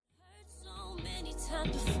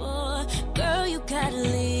done before. Girl, you gotta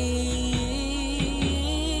leave.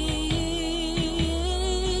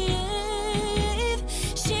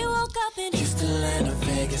 She woke up in Houston, Atlanta,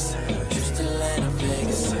 Vegas. Houston, Atlanta,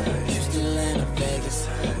 Vegas. Houston, Atlanta, Vegas.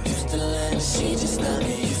 Houston, Atlanta. She just done it.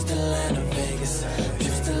 Houston, Atlanta, Vegas.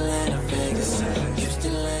 Houston, Atlanta, Vegas.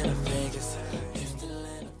 Houston, Atlanta, Vegas. Houston,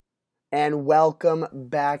 Atlanta. And welcome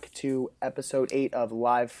back to episode 8 of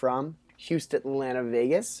Live from Houston, Atlanta,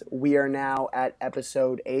 Vegas. We are now at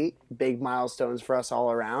episode 8. Big milestones for us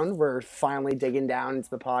all around. We're finally digging down into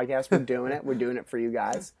the podcast. We're doing it. We're doing it for you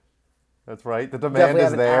guys. That's right. The demand Definitely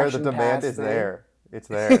is have an there. The action demand pass is thing. there. It's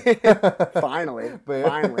there. Finally.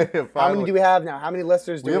 Finally. How many do we have now? How many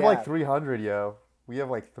listeners do We we have have? like 300, yo. We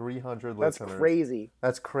have like 300 That's listeners. crazy.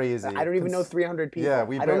 That's crazy. I don't even know 300 people. Yeah,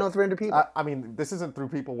 I don't know 300 people. I mean, this isn't through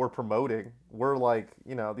people we're promoting. We're like,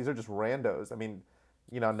 these are just randos. I mean,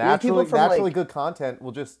 naturally from, like- good content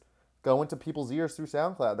will just go into people's ears through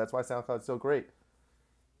SoundCloud. That's why SoundCloud's so great.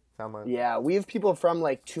 Yeah, we have people from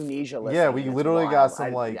like Tunisia listening. Yeah, we It's literally wild. got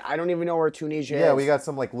some like... I don't even know where Tunisia is. Yeah, we got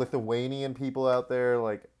some like Lithuanian people out there,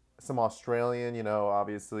 like some Australian,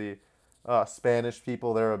 obviously. Spanish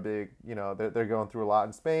people, they're a big, they're going through a lot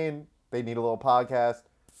in Spain. They need a little podcast.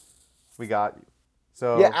 We got you.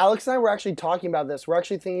 So Yeah, Alex and I were actually talking about this. We're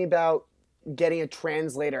actually thinking about getting a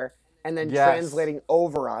translator and then Yes. translating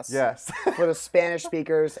over us yes. for the Spanish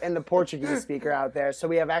speakers and the Portuguese speaker out there. So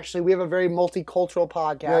we have a very multicultural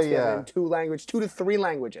podcast. We have it in 2 to 3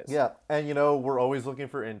 languages. Yeah, and we're always looking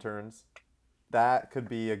for interns. That could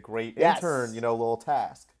be a great Yes. intern, little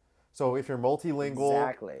task. So if you're multilingual,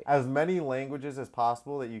 Exactly. as many languages as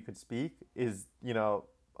possible that you could speak is,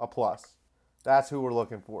 a plus. That's who we're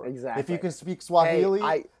looking for. Exactly. If you can speak Swahili,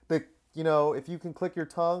 Hey, if you can click your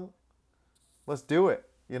tongue, let's do it,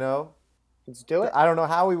 Let's do it. I don't know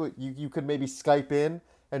how we would. You could maybe Skype in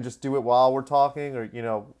and just do it while we're talking, or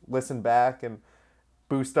listen back and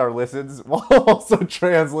boost our listens while also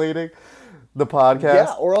translating the podcast.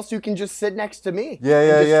 Yeah, or else you can just sit next to me. Yeah, and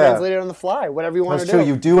yeah, just yeah. translate it on the fly, whatever you want That's to do.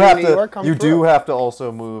 true. You do If have you're in New York, to. come You through. do have to also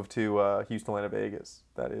move to Houston, Atlanta, Vegas.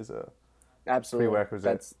 That is a Absolutely. prerequisite.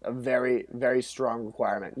 That's a very, very strong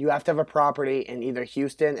requirement. You have to have a property in either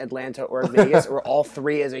Houston, Atlanta, or Vegas, or all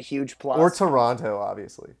 3 is a huge plus. or Toronto,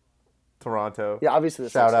 obviously. Toronto. Yeah, obviously.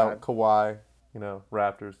 The Shout south out Kawhi.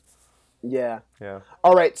 Raptors. Yeah. Yeah.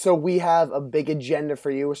 All right, so we have a big agenda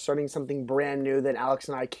for you. We're starting something brand new that Alex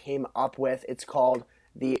and I came up with. It's called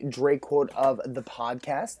the Drake quote of the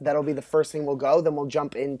podcast. That'll be the first thing we'll go. Then we'll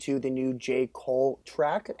jump into the new J. Cole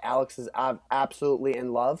track. Alex is absolutely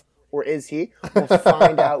in love, or is he? We'll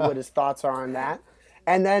find out what his thoughts are on that.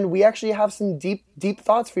 And then we actually have some deep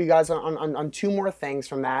thoughts for you guys on 2 more things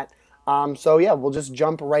from that. So yeah, we'll just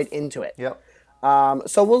jump right into it. Yep.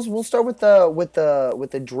 So we'll start with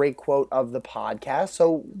the Drake quote of the podcast.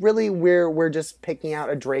 So really, we're just picking out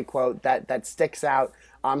a Drake quote that sticks out.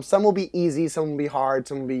 Some will be easy, some will be hard,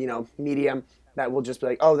 some will be medium. That will just be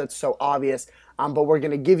like, oh, that's so obvious. But we're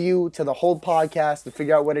gonna give you to the whole podcast to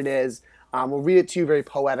figure out what it is. We'll read it to you very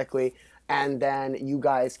poetically, and then you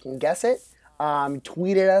guys can guess it.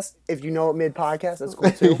 Tweet at us if you know it mid podcast. That's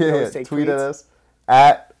cool too. We Yeah, always take tweet at tweets. us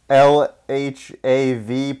at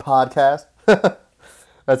LHAV podcast.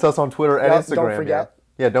 That's us on Twitter and Yep, Instagram. don't forget.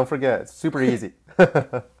 Yeah, don't forget. It's super easy.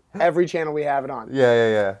 Every channel we have it on.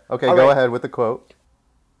 Yeah. Okay, All go right. ahead with the quote.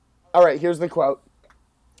 All right, here's the quote.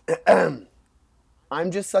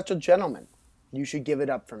 I'm just such a gentleman. You should give it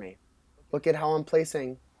up for me. Look at how I'm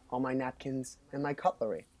placing all my napkins and my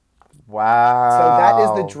cutlery. Wow. So that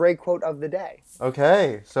is the Drake quote of the day.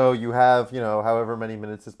 Okay, so you have, however many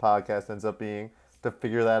minutes this podcast ends up being to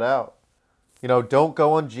figure that out. Don't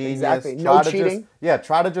go on Genius. Exactly. No cheating.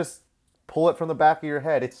 Try to just pull it from the back of your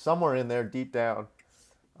head. It's somewhere in there deep down.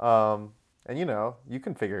 And you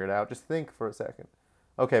can figure it out. Just think for a second.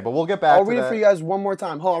 Okay, but we'll get back I'll to read that. it for you guys one more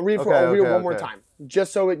time. Hold on, I'll read it one more time.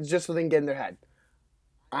 Just so they can get in their head.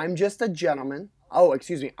 I'm just a gentleman. Oh,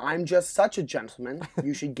 excuse me. I'm just such a gentleman.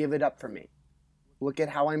 You should give it up for me. Look at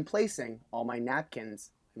how I'm placing all my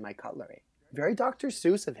napkins and my cutlery. Very Dr.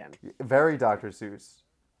 Seuss of him. Very Dr. Seuss.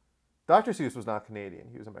 Dr. Seuss was not Canadian.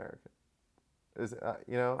 He was American. I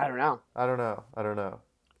don't know. I don't know.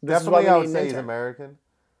 This is why Definitely, we I need would an say he's intern. American.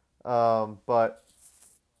 But,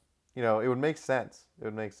 it would make sense.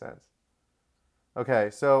 Okay,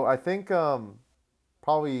 so I think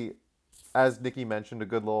probably, as Nikki mentioned, a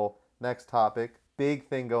good little next topic. Big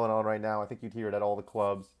thing going on right now. I think you'd hear it at all the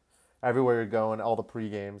clubs. Everywhere you're going, all the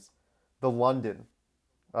pre-games. The London.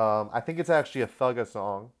 I think it's actually a Thugga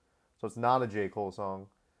song. So it's not a J. Cole song.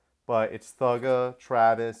 But it's Thugga,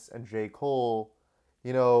 Travis, and J. Cole.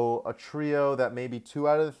 A trio that maybe 2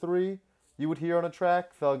 out of the 3 you would hear on a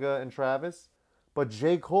track, Thugga and Travis. But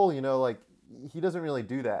J. Cole, like, he doesn't really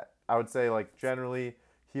do that. I would say, like, generally,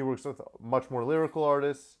 he works with much more lyrical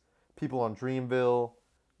artists, people on Dreamville,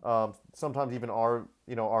 sometimes even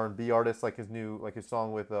R&B artists, like his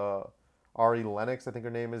song with Ari Lennox, I think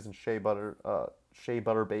her name is, and Shea Butter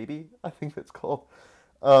Baby, I think that's called.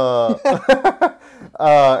 Uh,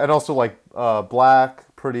 and also like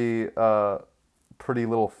Black, Pretty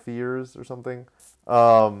Little Fears or something.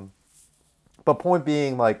 But point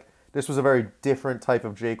being, like, this was a very different type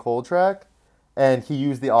of J. Cole track, and he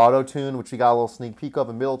used the auto tune, which we got a little sneak peek of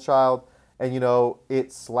in Middle Child, and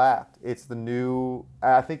it slapped. It's the new.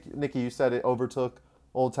 I think Nikki, you said it overtook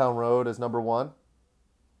Old Town Road as number one.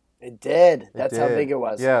 It did. That's how big it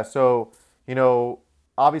was. Yeah. So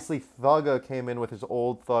obviously Thugga came in with his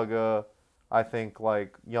old Thugga, I think,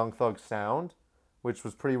 like, Young Thug sound, which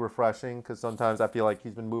was pretty refreshing because sometimes I feel like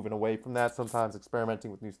he's been moving away from that, sometimes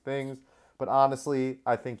experimenting with new things. But honestly,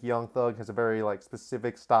 I think Young Thug has a very, like,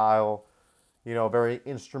 specific style, very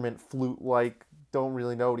instrument flute-like, don't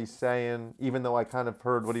really know what he's saying, even though I kind of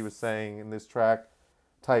heard what he was saying in this track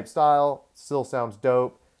type style. Still sounds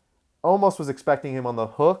dope. Almost was expecting him on the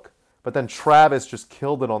hook, but then Travis just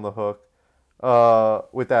killed it on the hook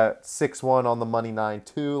with that 6-1 on the money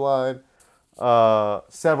 9-2 line.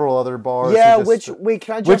 Several other bars. Yeah, can I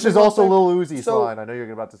jump which in is real also quick? Lil Uzi's So- line. I know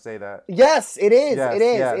you're about to say that. Yes, it is. Yes, it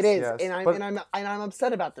is. yes, it is. yes. And I'm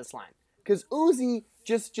upset about this line because Uzi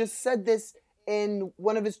just said this in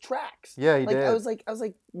one of his tracks. Yeah, he like, did. I was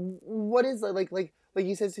like, what is that? Like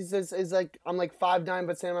he says is like, I'm like 5'9",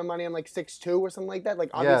 but saying my money I'm like 6'2" or something like that.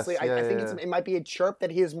 Like, obviously, Yes, I think yeah. it might be a chirp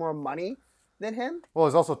that he has more money than him. Well,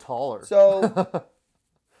 he's also taller. So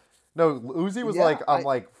no, Uzi was Yeah, like, I'm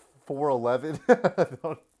like 4'11".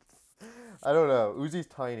 I don't know. Uzi's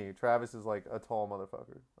tiny. Travis is like a tall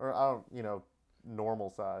motherfucker. Or I don't,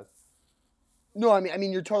 normal size. no, I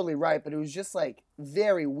mean you're totally right, but it was just like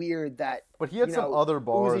very weird that. But he had some other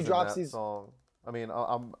bars in drops that these- song. I mean,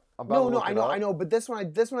 I'm about to look it up. I know, but this one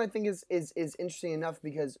I think is interesting enough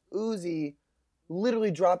because Uzi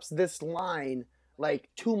literally drops this line like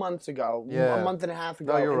 2 months ago, Yeah. a month and a half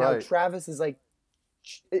ago, No, you're and right. now Travis is like,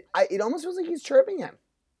 it almost feels like he's chirping him.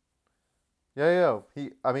 Yeah.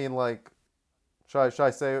 I mean, like, should I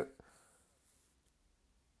say?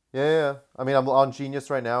 Yeah. I mean, I'm on Genius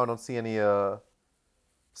right now. I don't see any.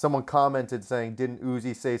 Someone commented saying, "Didn't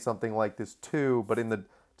Uzi say something like this too?" But in the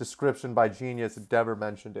description by Genius, it never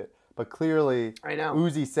mentioned it. But clearly, I know.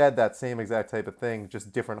 Uzi said that same exact type of thing,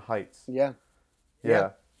 just different heights. Yeah.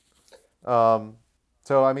 Yeah.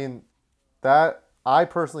 So I mean, that I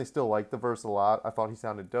personally still like the verse a lot. I thought he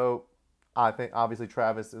sounded dope. I think obviously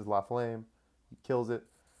Travis is La Flame, he kills it.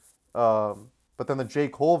 But then the J.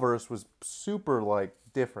 Cole verse was super, like,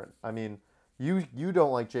 different. I mean, you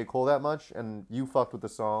don't like J. Cole that much, and you fucked with the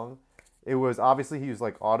song. It was obviously he was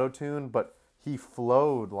like auto-tune, but he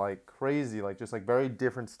flowed like crazy, like just like very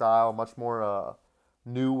different style, much more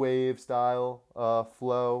new wave style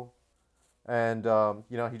flow. And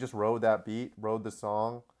he just rode that beat, rode the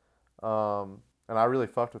song, and I really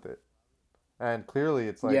fucked with it. And clearly,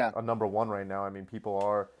 it's like Yeah. a number one right now. I mean, people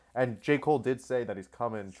are, and J. Cole did say that he's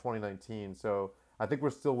coming 2019. So I think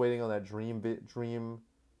we're still waiting on that Dream,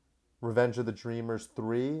 Revenge of the Dreamers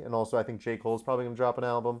 3, and also I think J. Cole's probably gonna drop an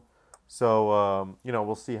album. So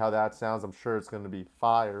we'll see how that sounds. I'm sure it's gonna be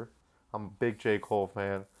fire. I'm a big J. Cole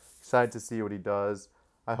fan. Excited to see what he does.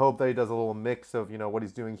 I hope that he does a little mix of what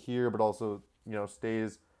he's doing here, but also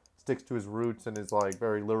sticks to his roots and is like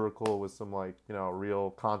very lyrical with some like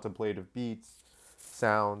real contemplative beats,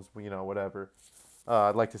 sounds, whatever.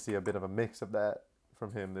 I'd like to see a bit of a mix of that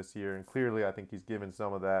from him this year, and clearly I think he's given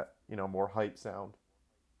some of that more hype sound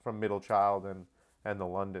from Middle Child and the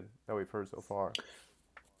London that we've heard so far.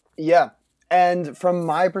 Yeah. And from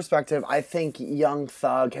my perspective, I think Young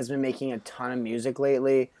Thug has been making a ton of music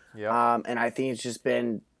lately. Yeah. And I think it's just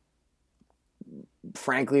been,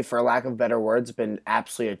 frankly, for lack of better words, been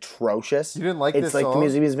absolutely atrocious. You didn't like it's this like song? the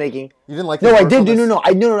music he's making. You didn't like No, the I verse did. on this? No.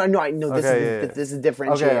 I know. This Okay, is yeah. this is the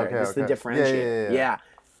differentiator. Okay, This is the okay. differentiator. Yeah.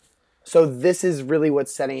 So this is really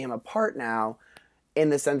what's setting him apart now, in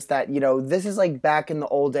the sense that this is like back in the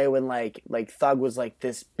old day when like Thug was like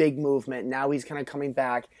this big movement. Now he's kind of coming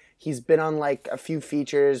back. He's been on like a few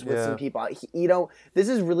features with some people. This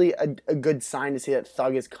is really a good sign to see that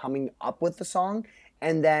Thug is coming up with the song.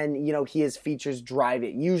 And then, his features drive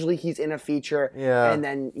it. Usually he's in a feature, Yeah. and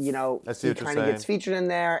then, I see he what you're kind of gets saying. featured in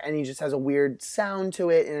there, and he just has a weird sound to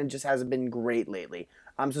it, and it just hasn't been great lately.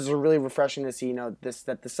 So it's really refreshing to see,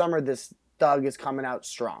 that the summer, this Thug is coming out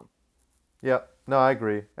strong. Yeah, no, I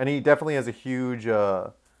agree. And he definitely has a huge,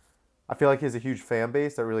 I I feel like he has a huge fan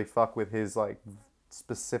base that really fuck with his like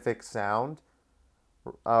specific sound.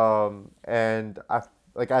 And I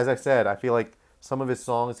like as I said, I feel like some of his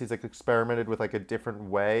songs he's like experimented with like a different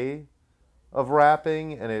way of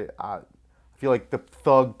rapping, and I feel like the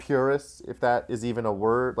thug purists, if that is even a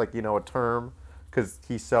word, like a term, because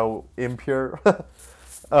he's so impure.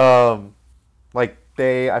 um,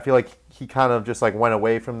 I feel like he kind of just like went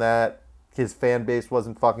away from that. His fan base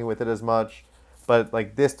wasn't fucking with it as much. But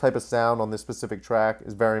like this type of sound on this specific track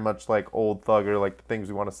is very much like old Thugger, like the things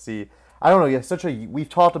we want to see. I don't know. We've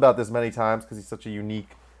talked about this many times because he's such a unique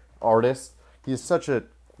artist. He has such a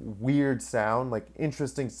weird sound, like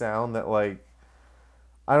interesting sound that like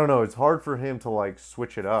I don't know. It's hard for him to like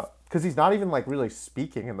switch it up because he's not even like really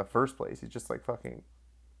speaking in the first place. He's just like fucking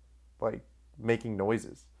like making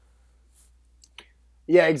noises.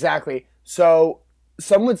 Yeah, exactly. So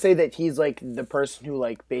some would say that he's like the person who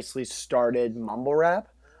like basically started mumble rap.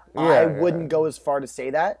 I Yeah, wouldn't go as far to say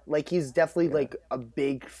that. Like he's definitely like a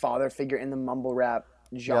big father figure in the mumble rap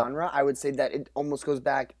yep, genre. I would say that it almost goes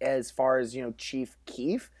back as far as, Chief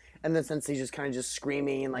Keef, in the sense he's just kind of just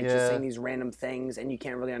screaming and like just saying yeah. these random things and you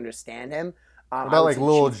can't really understand him. What I about would like say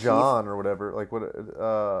Lil Chief Keef. Jon or whatever? Like what?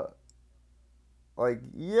 Like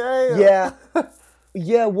yeah, Yeah,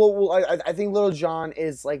 yeah, well, I think Little John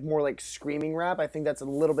is like more like screaming rap. I think that's a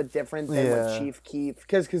little bit different than what yeah. Chief Keef,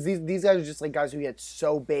 because these guys are just like guys who get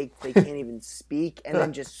so baked they can't even speak, and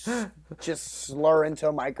then just slur into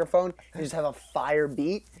a microphone and just have a fire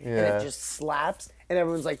beat, and it Yeah. just slaps, and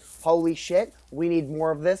everyone's like, "Holy shit, we need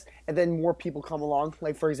more of this!" And then more people come along.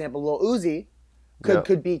 Like for example, Lil Uzi could Yeah.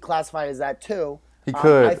 could be classified as that too. He I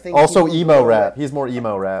could. think he Also moves a emo little rap. bit. He's more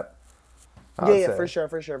emo rap, I Yeah, would yeah, say. for sure,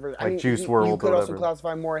 for sure. I Like mean, Juice you World or could also whatever.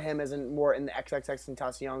 classify more him as more in the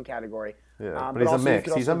XXXTentacion category. Yeah. But But he's a also you mix.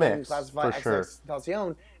 could He's a also then mix. classify For sure.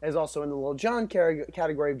 XXXTentacion as also in the Lil Jon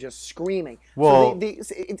category of just screaming. So Well,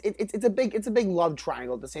 it's a big love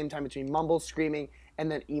triangle at the same time between mumble, screaming,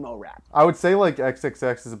 and then emo rap. I would say like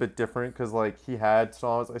XXX is a bit different because like he had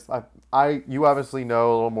songs. You obviously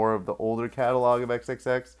know a little more of the older catalog of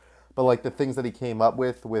XXX, but like the things that he came up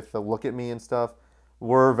with the Look at Me and stuff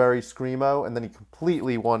were very screamo, and then he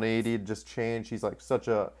completely 180 just changed. He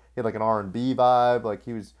had like an R&B vibe. Like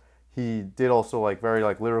he did also like very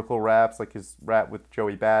like lyrical raps, like his rap with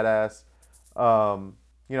Joey Badass. I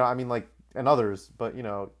mean like and others, but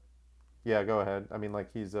yeah, go ahead. I mean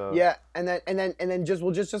like he's Yeah, and then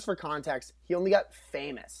just for context, he only got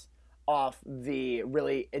famous off the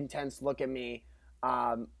really intense "Look at Me,"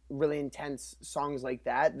 really intense songs like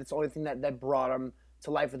that. That's the only thing that brought him to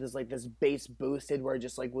life with this bass boosted where it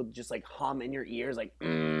just like would just like hum in your ears like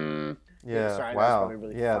yeah, sorry, that was wow. probably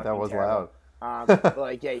really Yeah, that fucking was terrible. loud. But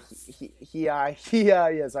like yeah,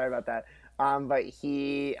 yeah, sorry about that. But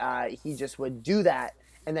he just would do that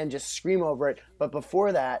and then just scream over it. But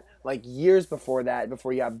before that, like years before that,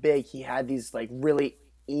 before he got big, he had these like really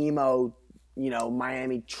emo,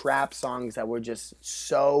 Miami trap songs that were just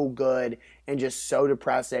so good and just so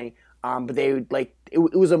depressing. But they like it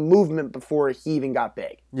was a movement before he even got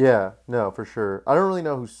big. Yeah, no, for sure. I don't really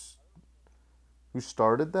know who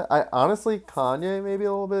started that. I honestly Kanye maybe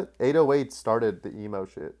a little bit. 808 started the emo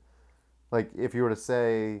shit. Like if you were to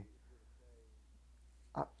say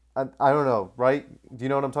I don't know, right? Do you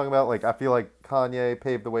know what I'm talking about? Like I feel like Kanye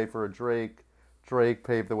paved the way for a Drake. Drake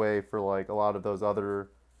paved the way for like a lot of those other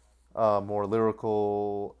more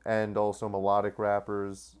lyrical and also melodic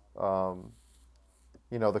rappers.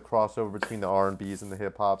 The crossover between the R&Bs and the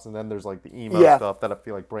hip hops, and then there's like the emo Yeah, stuff that I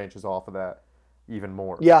feel like branches off of that even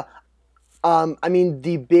more. yeah. I mean,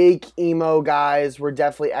 the big emo guys were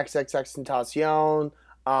definitely XXXTentacion,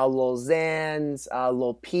 Lil Xans,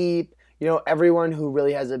 Lil Peep. Everyone who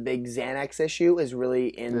really has a big Xanax issue is really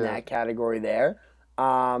in Yeah. that category there.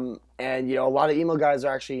 And a lot of emo guys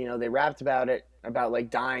are actually, they rapped about it, about like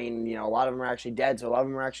dying. A lot of them are actually dead, so a lot of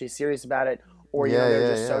them are actually serious about it, or Yeah, they're yeah,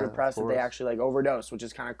 just so yeah, of depressed that they course. actually like overdose, which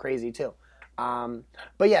is kind of crazy too.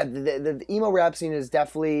 But yeah, the emo rap scene is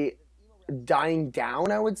definitely dying down,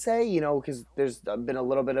 I would say, because there's been a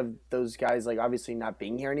little bit of those guys, like, obviously not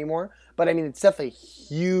being here anymore. But, I mean, it's definitely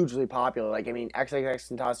hugely popular. Like, I mean,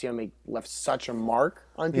 XXXTentacion left such a mark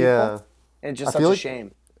on people, Yeah. and it's I just such feel a like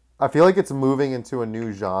shame. I feel like it's moving into a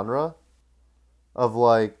new genre of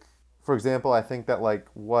like for example, I think that like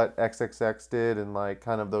what XXX did and like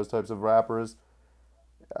kind of those types of rappers,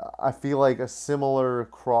 I feel like a similar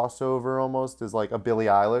crossover almost is like a Billie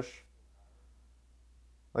Eilish.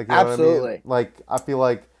 Like you know what I mean? Absolutely. Like I feel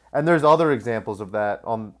like and there's other examples of that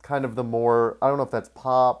on kind of the more I don't know if that's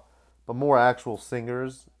pop, but more actual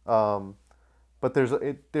singers. But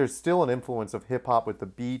there's still an influence of hip hop with the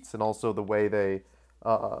beats and also the way they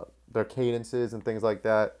their cadences and things like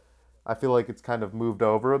that. I feel like it's kind of moved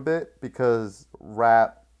over a bit because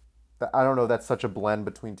rap, I don't know, that's such a blend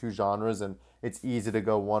between two genres and it's easy to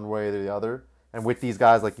go one way or the other. And with these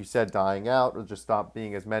guys, like you said, dying out or just stop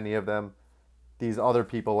being as many of them, these other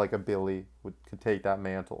people like a Billy could take that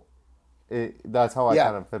mantle. That's how I Yeah.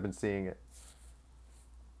 kind of have been seeing it.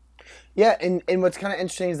 Yeah, and what's kind of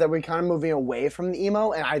interesting is that we're kind of moving away from the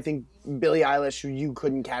emo, and I think Billie Eilish, who you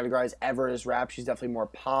couldn't categorize ever as rap, she's definitely more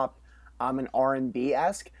pop, and R&B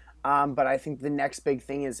esque. But I think the next big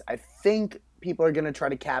thing is I think people are gonna try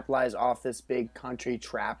to capitalize off this big country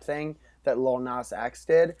trap thing that Lil Nas X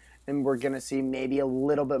did, and we're gonna see maybe a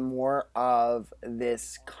little bit more of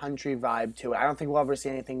this country vibe to it. I don't think we'll ever see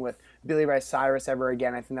anything with Billy Ray Cyrus ever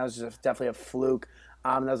again. I think that was just definitely a fluke.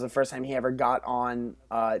 That was the first time he ever got on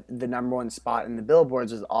the number one spot in the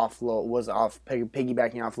billboards.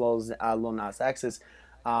 Piggybacking off Lil Nas X's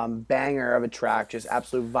banger of a track, just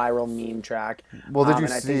absolute viral meme track. Well, did you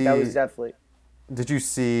and I see? think that was definitely. Did you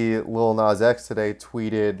see Lil Nas X today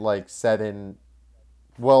tweeted like 7?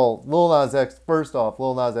 Well, Lil Nas X. First off,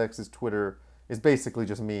 Lil Nas X's Twitter is basically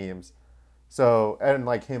just memes. So and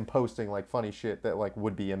like him posting like funny shit that like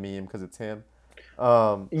would be a meme because it's him.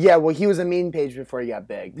 Yeah, well, he was a meme page before he got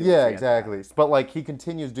big. People Yeah, forget exactly. But like he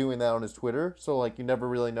continues doing that on his Twitter, so like you never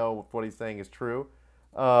really know if what he's saying is true.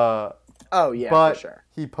 that. Oh yeah, But for sure.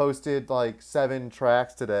 he posted like 7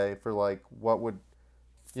 tracks today for like what would,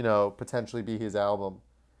 potentially be his album.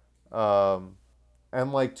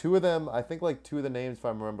 And like 2 of them, I think like 2 of the names, if I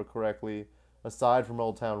remember correctly, aside from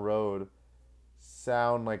Old Town Road,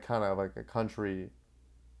 sound like kind of like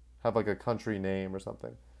have like a country name or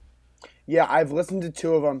something. Yeah, I've listened to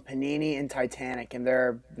 2 of them, Panini and Titanic, and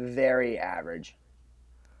they're very average.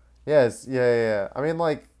 Yes, yeah. I mean,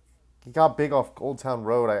 like, he got big off Old Town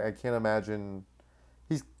Road. I can't imagine.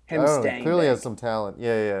 I Him don't know, he staying clearly big. has some talent.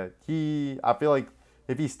 Yeah. I feel like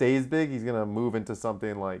if he stays big, he's gonna move into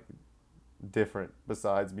something like different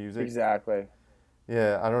besides music. Exactly.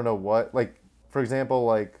 Yeah, I don't know what. Like, for example,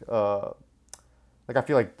 like I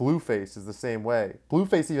feel like Blueface is the same way.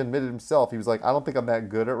 Blueface even admitted himself. He was like, I don't think I'm that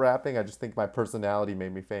good at rapping. I just think my personality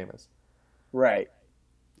made me famous. Right.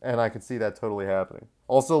 And I could see that totally happening.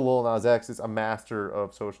 Also, Lil Nas X is a master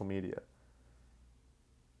of social media.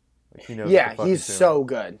 Like he knows. Yeah, what the fuck he's doing. so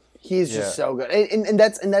good. He's just Yeah. so good, and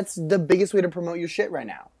that's the biggest way to promote your shit right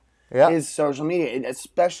now. Yeah. Is social media, and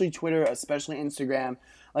especially Twitter, especially Instagram.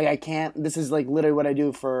 Like I can't. This is like literally what I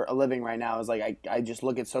do for a living right now. Is like I just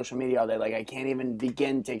look at social media all day. Like I can't even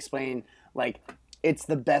begin to explain. Like it's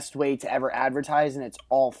the best way to ever advertise, and it's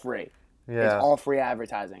all free. Yeah. It's all free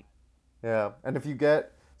advertising. Yeah. And if you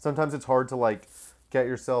sometimes it's hard to like get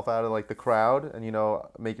yourself out of like the crowd and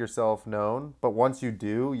make yourself known. But once you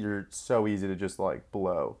do, you're so easy to just like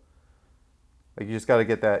blow. Like you just got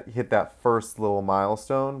to hit that first little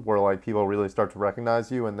milestone where like people really start to recognize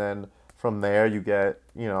you, and then from there you get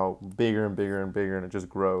bigger and bigger and bigger, and it just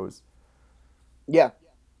grows. Yeah,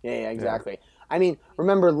 exactly. I mean,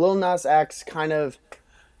 remember Lil Nas X kind of.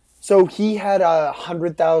 So he had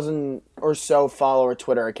 100,000 or so follower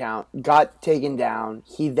Twitter account, got taken down.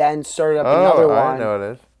 He then started up another one. I know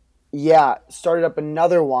it is. Yeah, started up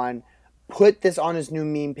another one, put this on his new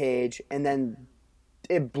meme page, and then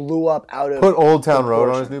it blew up out of. Put Old Town Road on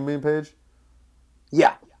proportion. his new meme page.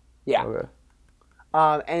 Yeah. Okay.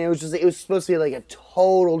 And it was supposed to be like a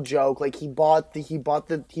total joke. Like he bought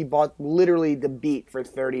literally the beat for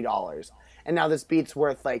 $30, and now this beat's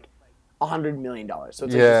worth like $100 million. So it's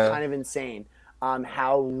like Yeah. just kind of insane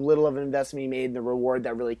how little of an investment he made and the reward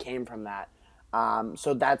that really came from that.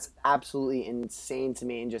 So that's absolutely insane to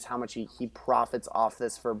me, and just how much he profits off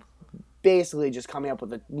this for basically just coming up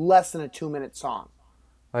with less than a 2-minute song.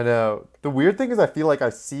 I know. The weird thing is I feel like I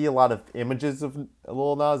see a lot of images of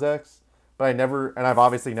Lil Nas X, but I never, and I've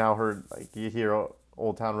obviously now heard, like, you hear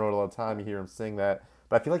Old Town Road all the time, you hear him sing that,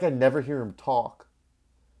 but I feel like I never hear him talk.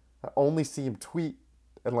 I only see him tweet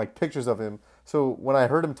and, like, pictures of him. So when I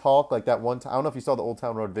heard him talk, like, that one time, I don't know if you saw the Old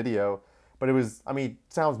Town Road video, but it was, I mean,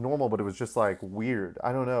 it sounds normal, but it was just, like, weird.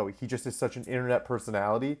 I don't know. He just is such an internet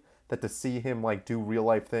personality that to see him, like, do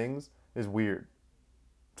real-life things is weird.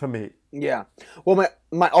 To me. Yeah. Well,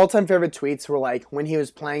 my all-time favorite tweets were like when he was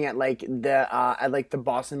playing at like the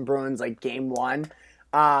Boston Bruins like game 1,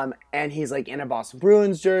 and he's like in a Boston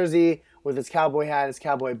Bruins jersey with his cowboy hat, his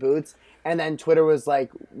cowboy boots, and then Twitter was like,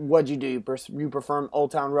 "What'd you do? You performed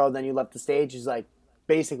Old Town Road, then you left the stage." He's like,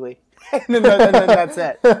 "Basically," and then that's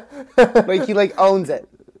it. Like he like owns it.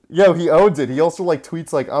 Yo, he owns it. He also like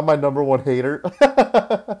tweets like, "I'm my number one hater."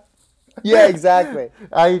 Yeah, exactly.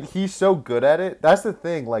 He's so good at it. That's the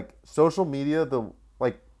thing. Like social media,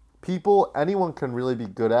 anyone can really be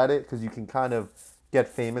good at it because you can kind of get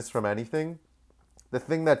famous from anything. The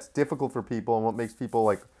thing that's difficult for people and what makes people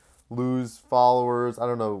like lose followers, I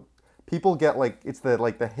don't know, people get like it's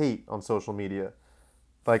the hate on social media.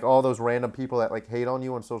 Like all those random people that like hate on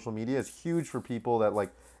you on social media is huge for people that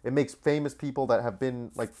like it makes famous people that have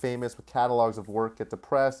been like famous with catalogs of work get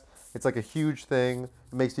depressed. It's like a huge thing.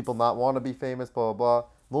 It makes people not want to be famous, blah blah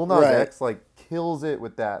blah. Lil Nas Right. X like kills it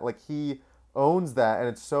with that. Like he owns that and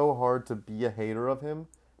it's so hard to be a hater of him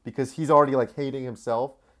because he's already like hating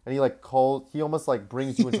himself and he almost like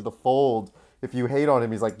brings you into the fold. If you hate on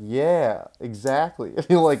him, he's like, yeah, exactly. And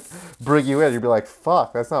he'll like bring you in. You'll be like,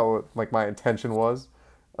 fuck, that's not what like my intention was.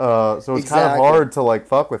 So it's kind of Exactly. hard to like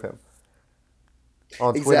fuck with him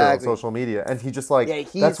on Twitter, on Exactly. social media, and he just like Yeah,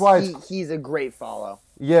 that's why it's he's a great follow.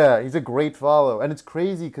 yeah, he's a great follow, and it's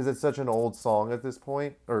crazy because it's such an old song at this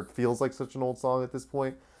point, or it feels like such an old song at this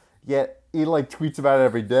point. Yet he like tweets about it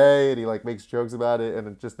every day, and he like makes jokes about it, and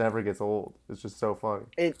it just never gets old. It's just so funny.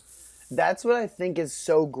 That's what I think is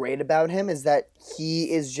so great about him is that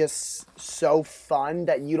he is just so fun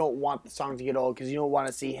that you don't want the song to get old because you don't want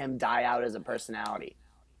to see him die out as a personality.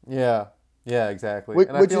 Yeah, yeah, exactly. Which,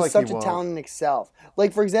 And I which feel is like such he a won't. talent in itself.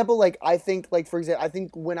 Like for example, I think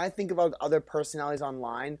when I think about other personalities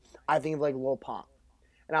online, I think of like Lil Pump,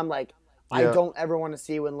 and I'm like, I Yeah, don't ever want to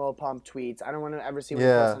see when Lil Pump tweets. I don't want to ever see when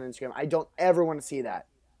he posts yeah, on Instagram. I don't ever want to see that.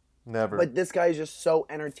 never. But this guy is just so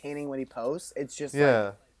entertaining when he posts. It's just like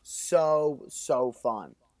Yeah, so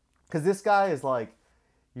fun. because this guy is like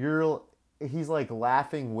you're he's like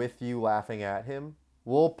laughing with you laughing at him.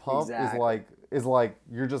 Lil Pump Exactly. is like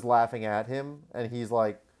you're just laughing at him and he's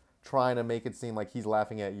like trying to make it seem like he's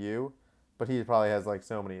laughing at you, but he probably has like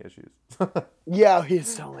so many issues. Yeah, he has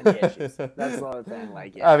so many issues. That's the other thing.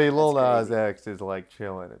 Like, I yeah, mean, Lil that's Nas crazy. X is like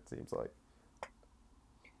chilling. It seems like.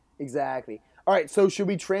 Exactly. All right, so should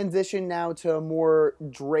we transition now to a more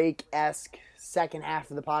Drake-esque second half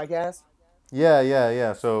of the podcast? Yeah, yeah,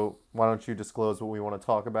 yeah. So why don't you disclose what we want to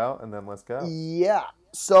talk about and then let's go. Yeah.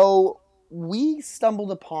 So we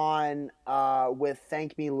stumbled upon with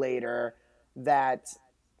 "Thank Me Later" that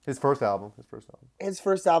His first album. His first album. his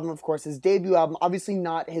first album, of course, his debut album, obviously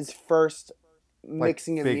not his first Like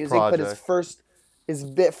mixing of big music, but his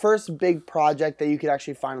project. first big project that you could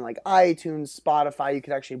actually find on like iTunes, Spotify, you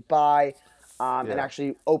could actually buy. And Yeah.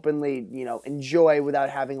 actually openly, enjoy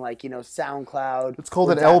without having like, SoundCloud It's called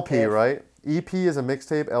or an LP, DatPiff. right? EP is a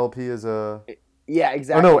mixtape. LP is a. Yeah, Oh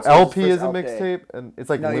exactly. no, So it was his LP first is a LP. mixtape, and it's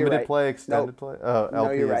like No, you're limited right. play, Nope. extended play. Oh, No,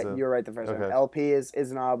 LP you're is right. a You're right the first time. okay LP is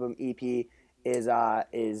an album. EP is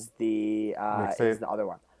mixtape. the other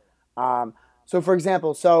one. So for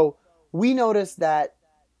example, we noticed that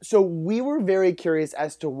we were very curious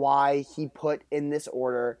as to why he put in this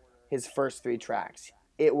order his first three tracks.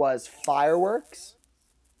 It was Fireworks,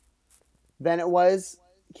 then it was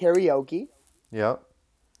Karaoke, Yep.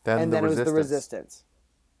 Then and the then it was The Resistance. Resistance.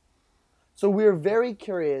 So we were very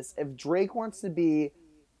curious if Drake wants to be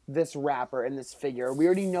this rapper and this figure. We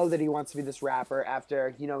already know that he wants to be this rapper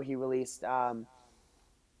after he released other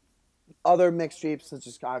mixtapes such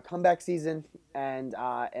as Comeback Season and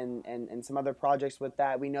some other projects with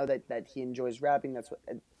that. We know that he enjoys rapping. That's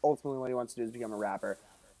ultimately what he wants to do is become a rapper.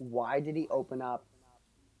 Why did he open up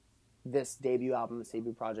this debut album, this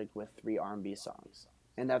debut project with three R&B songs?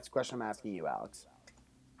 And that's the question I'm asking you, Alex.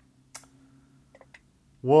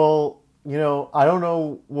 Well, I don't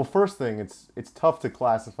know. Well, first thing, it's tough to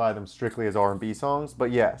classify them strictly as R&B songs,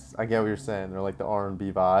 but yes, I get what you're saying. They're like the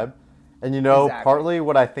R&B vibe. And Exactly. partly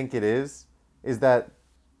what I think it is that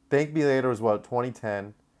Thank Me Later was what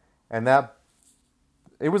 2010, and that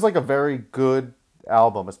it was like a very good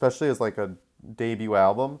album, especially as like a debut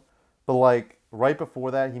album. But like right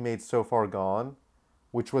before that, he made So Far Gone,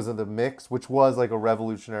 which was in the mix, which was like a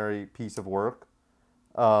revolutionary piece of work.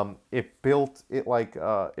 It built it like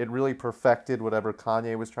it really perfected whatever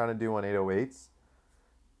Kanye was trying to do on 808s,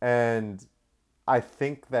 and I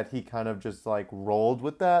think that he kind of just like rolled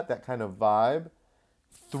with that kind of vibe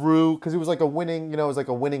through because it was like a winning, it was like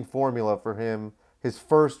a winning formula for him, his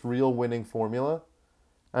first real winning formula.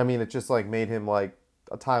 I mean, it just like made him like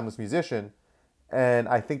a timeless musician, and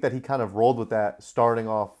I think that he kind of rolled with that starting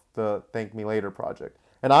off the Thank Me Later project.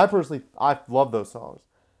 And I love those songs,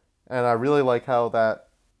 and I really like how that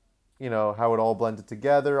how it all blended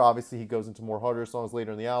together. Obviously, he goes into more harder songs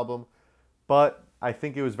later in the album, but I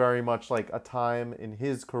think it was very much like a time in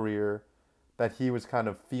his career that he was kind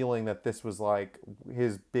of feeling that this was like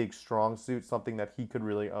his big strong suit, something that he could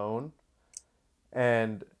really own.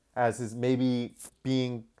 And as his maybe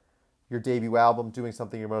being your debut album, doing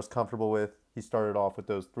something you're most comfortable with, he started off with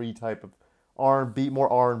those three type of R&B,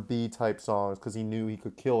 more R&B type songs because he knew he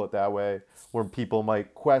could kill it that way. Where people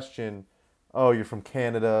might question, "Oh, you're from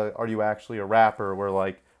Canada. Are you actually a rapper?" Where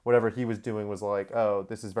like whatever he was doing was like, "Oh,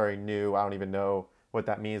 this is very new. I don't even know what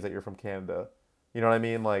that means that you're from Canada." You know what I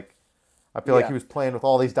mean? Like, I feel like Yeah. he was playing with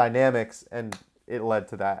all these dynamics, and it led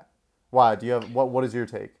to that. Why? Do you have what is your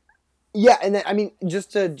take? Yeah, and then I mean,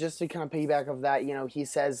 just to kind of piggyback of that, he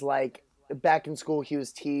says like back in school he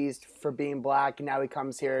was teased for being black, and now he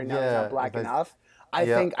comes here and now he's not Yeah, black enough. I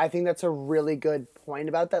yeah, think I think that's a really good point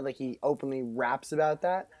about that. Like he openly raps about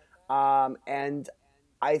that, and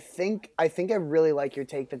I think I really like your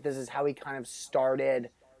take that this is how he kind of started.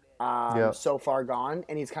 yeah, So far gone,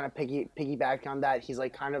 and he's kind of piggyback on that. He's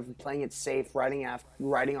like kind of playing it safe, writing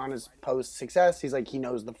on his post success. He's like he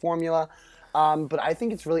knows the formula, but I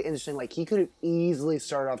think it's really interesting. Like he could have easily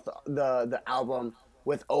started off the album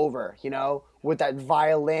with Over, with that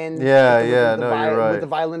violin, yeah, yeah. No, you're with the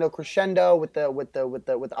right. violino crescendo, with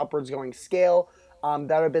the upwards going scale. That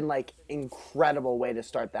would have been like incredible way to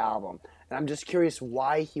start the album. And I'm just curious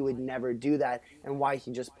why he would never do that and why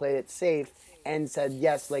he just played it safe and said,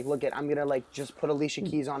 yes, like look I'm gonna like just put Alicia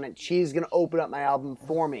Keys on it. She's gonna open up my album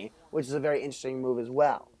for me, which is a very interesting move as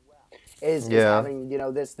well. Is Yeah. having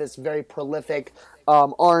this very prolific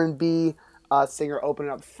R&B singer open it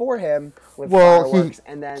up for him with Well, Fireworks,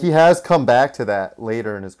 and he then has come back to that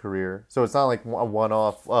later in his career, so it's not like a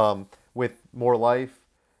one-off. With More Life,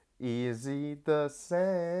 Easy the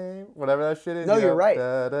Same, whatever that shit is. no, you're right,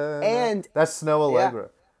 Da, da, da. and That's Snow yeah, Allegra.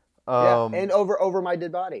 yeah, Um, and over my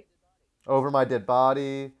dead body. Over My Dead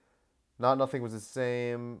Body, Not Nothing Was the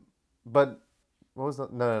Same, but what was the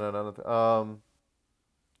no.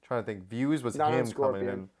 Trying to think. Views was Not on him coming Scorpion.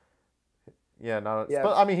 in. Yeah, not. Yeah,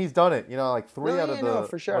 But I mean, he's done it. Like three no, out yeah, of no, the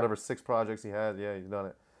for sure. whatever 6 projects he had. Yeah, he's done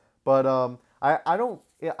it. But I don't.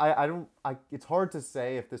 Yeah, I don't. It's hard to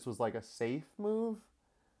say if this was like a safe move.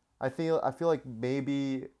 I feel like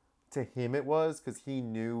maybe to him it was because he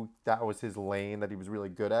knew that was his lane that he was really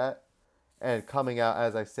good at, and coming out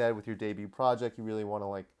as I said with your debut project, you really want to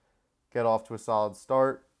like get off to a solid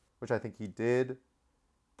start, which I think he did.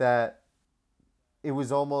 That it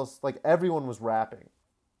was almost like everyone was rapping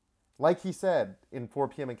like he said in 4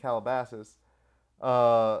 p.m. in Calabasas,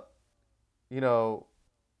 uh, you know,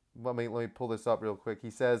 let me pull this up real quick. He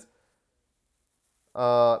says,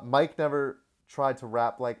 Mike never tried to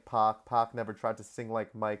rap like Pac. Pac never tried to sing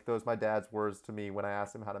like Mike. Those my dad's words to me when I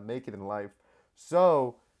asked him how to make it in life.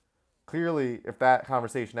 So clearly, if that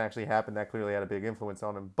conversation actually happened, that clearly had a big influence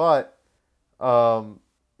on him. But um,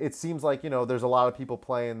 it seems like there's a lot of people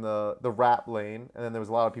playing the rap lane, and then there was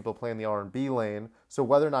a lot of people playing the R&B lane. So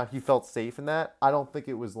whether or not he felt safe in that, I don't think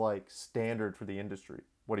it was like standard for the industry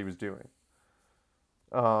what he was doing.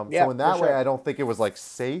 Yeah, So in for that way, sure. I don't think it was like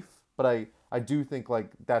safe, but I do think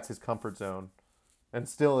like that's his comfort zone, and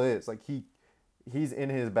still is. Like he's in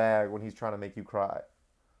his bag when he's trying to make you cry.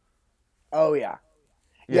 Oh yeah.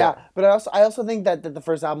 Yeah. Yeah, but I also think that the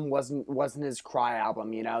first album wasn't his cry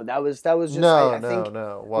album. That was just No, I no, think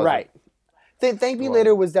no, it wasn't. right. Thank It Me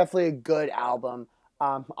Later wasn't. was definitely a good album.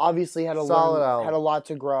 Obviously Solid had a album. lot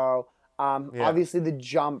to grow. Yeah. Obviously the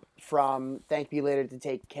jump from Thank Me Later to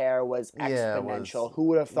Take Care was Yeah, it was. exponential. Who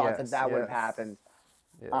would have thought that Yes, that would have yes. happened?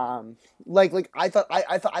 Yeah. Like I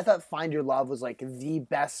thought Find Your Love was like the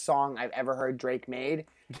best song I've ever heard Drake made,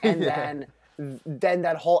 and Yeah. then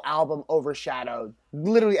that whole album overshadowed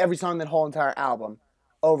literally every song in that whole entire album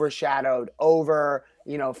overshadowed over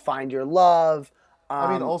Find Your Love,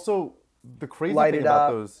 I mean, um, also the crazy Light thing It about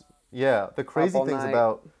Up, those, yeah, the Up crazy All things Night.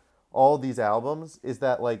 about all these albums is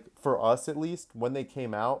that like for us at least when they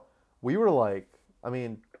came out, we were like, I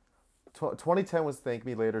mean, 2010 was Thank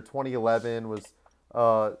Me Later, 2011 was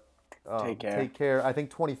uh, Take Care. Take Care. I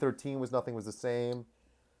think 2013 was Nothing Was the Same.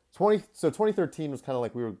 2013 was kind of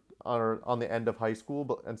like we were on the end of high school,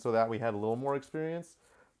 but and so that we had a little more experience.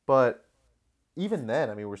 But even then,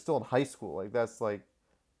 I mean, we're still in high school. Like that's like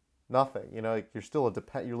nothing. Like you're still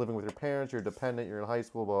you're living with your parents, you're dependent, you're in high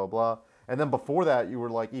school, blah blah blah. And then before that, you were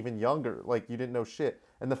like even younger, like you didn't know shit.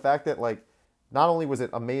 And the fact that like not only was it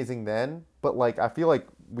amazing then, but like I feel like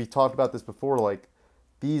we talked about this before, like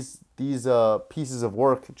these pieces of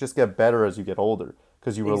work just get better as you get older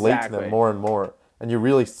because you relate to them Exactly. more and more, and you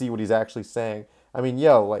really see what he's actually saying. I mean,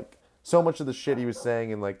 yo, like so much of the shit he was saying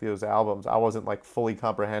in like those albums, I wasn't like fully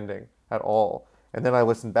comprehending at all. And then I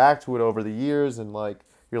listened back to it over the years, and like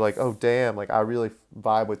you're like, oh damn, like I really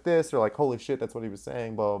vibe with this, or like holy shit, that's what he was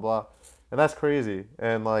saying, blah blah blah, and that's crazy.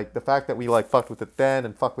 And like the fact that we like fucked with it then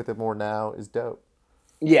and fuck with it more now is dope.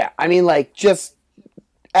 Yeah, I mean, like, just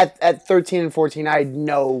at 13 and 14, I had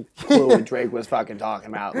no clue what Drake was fucking talking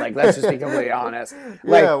about. Like, let's just be completely honest.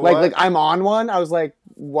 Like, Yeah, what? I'm on one. I was like,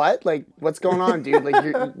 what? Like, what's going on, dude? Like,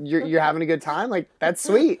 you're having a good time? Like, that's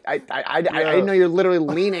sweet. I didn't know you're literally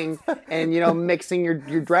leaning and, mixing your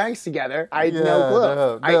drags together. I had no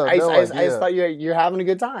clue. no I just idea. thought you're having a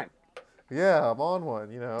good time. Yeah, I'm on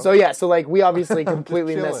one, So yeah, so like we obviously I'm just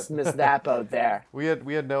completely chilling. missed that boat there. We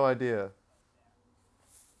had no idea.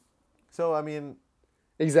 So I mean,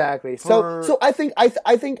 Exactly. For- So I think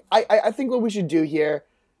what we should do here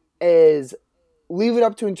is leave it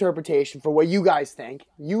up to interpretation for what you guys think.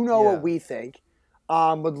 You know Yeah. what we think.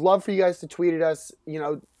 Would love for you guys to tweet at us,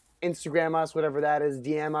 Instagram us, whatever that is,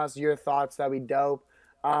 DM us your thoughts. That'd be dope.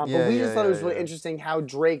 But we just thought it was really interesting how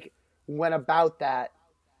Drake went about that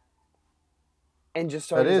and just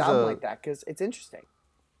started That his is album a- like that because it's interesting.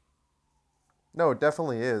 no, it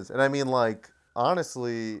definitely is, and I mean, like,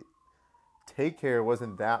 honestly, Take Care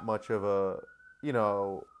wasn't that much of a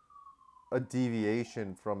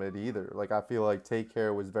deviation from it either. Like, I feel like Take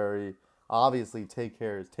Care was very obviously Take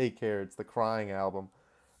Care is Take Care. It's the crying album.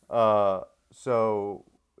 So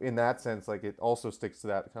in that sense, like, it also sticks to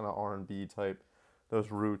that kind of R&B type,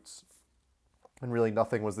 those roots. And really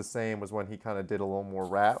nothing was the same was when he kind of did a little more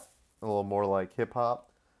rap, a little more like hip hop.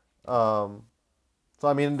 So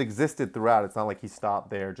I mean, it existed throughout. It's not like he stopped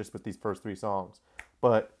there just with these first 3 songs,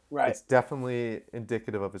 but Right. it's definitely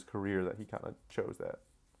indicative of his career that he kind of chose that.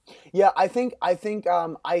 Yeah, I think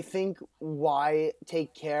why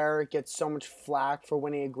Take Care gets so much flack for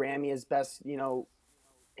winning a Grammy as best,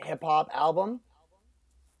 hip hop album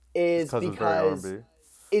is Because it's very because R&B.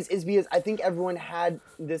 is because I think everyone had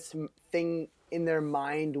this thing in their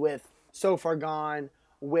mind with So Far Gone,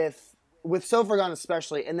 with So Far Gone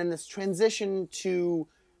especially, and then this transition to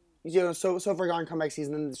So Far Gone comeback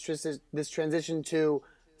season, and this transition to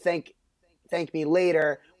Thank Me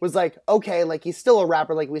Later was like, okay, like he's still a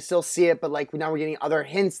rapper, like we still see it, but like now we're getting other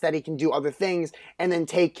hints that he can do other things. And then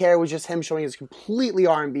Take Care was just him showing his completely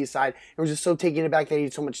R&B side, and was just so taken aback that he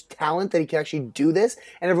had so much talent that he could actually do this.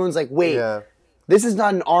 And everyone's like, wait, Yeah. this is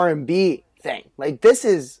not an R&B thing. Like this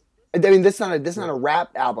is, I mean, this is not a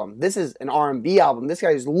rap album. This is an R&B album. This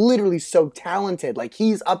guy is literally so talented. Like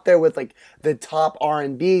he's up there with like the top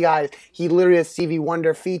R&B guys. He literally has Stevie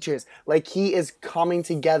Wonder features. Like he is coming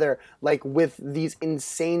together like with these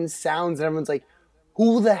insane sounds, and everyone's like,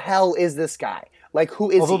 who the hell is this guy? Like who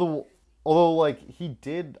is he? Although like he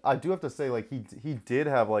did, I do have to say, like he did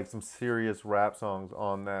have like some serious rap songs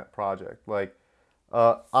on that project. Like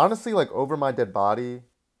honestly, like Over My Dead Body,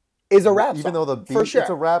 Is a rap even song, though the beat, for sure. it's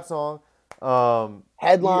a rap song.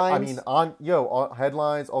 Headlines. I mean, on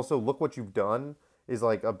Headlines. Also, Look What You've Done is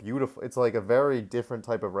like a beautiful. It's like a very different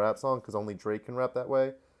type of rap song because only Drake can rap that way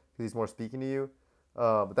because he's more speaking to you.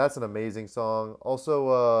 But that's an amazing song.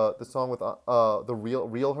 Also, the song with the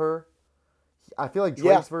Real Her. I feel like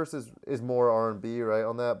Drake's verse is more R&B, right,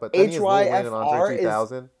 on that. But then he has Lil Wayne and Andre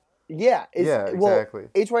 3000. Yeah, exactly.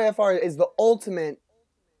 HYFR is the ultimate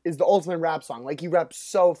rap song. Like he raps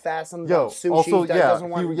so fast. Something Yo, about sushi. also, that yeah, doesn't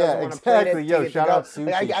want to exactly. play it, Yo, shout out Sushi.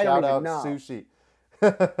 Like, I shout don't out even know. Sushi.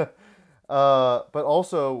 But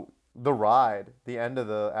also The Ride, the end of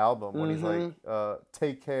the album, when he's like,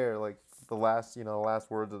 "Take care," like the last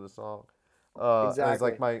words of the song. And it's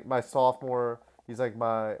Exactly. like my sophomore. He's like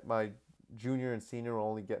my junior and senior will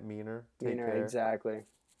only get meaner. Take care. Exactly.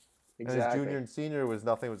 And his junior and senior was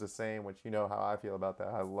Nothing Was the Same, which you know how I feel about that.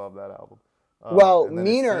 I love that album. Well, And then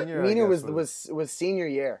his senior, I Meaner guess, was senior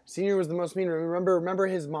year. Senior was the most meaner. Remember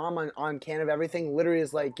his mom on Can of Everything literally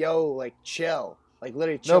is like, yo, like chill. Like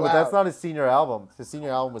literally chill No, but out. that's not his senior album. His senior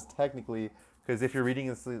album was technically, because if you're reading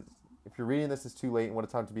this is too late and What a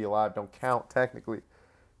Time to Be Alive don't count technically.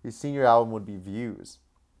 His senior album would be Views,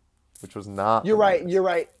 which was not. You're right.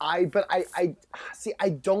 I see. I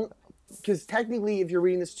don't, because technically, if you're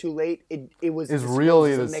reading this too late, it was It's disclosed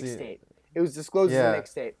really as the a mixtape. It was disclosed Yeah. as a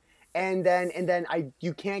mixtape, and then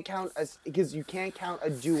you can't count a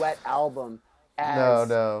duet album as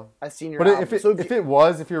No. a senior But album.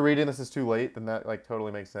 if you're reading this is too late, then that like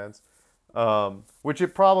totally makes sense. Which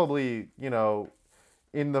it probably,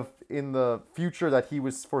 in the future that he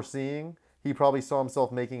was foreseeing, he probably saw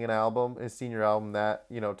himself making an album, his senior album, that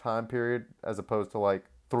time period, as opposed to like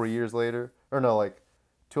 3 years later, or no, like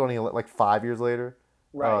 5 years later,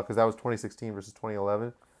 Right. Because that was 2016 versus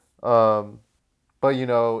 2011. But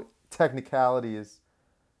technicalities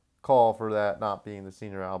call for that not being the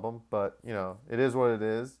senior album, but it is what it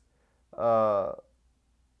is. And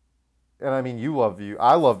I mean, you love Views.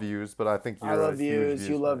 I love Views, but I think you're I love a huge Views.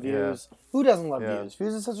 You fan. love Yeah. Views. Who doesn't love Yeah. Views?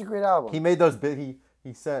 Views is such a great album. He made those he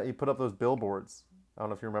put up those billboards I don't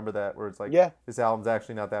know if you remember that, where it's like, Yeah. this album's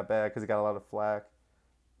actually not that bad because it got a lot of flack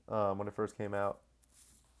when it first came out.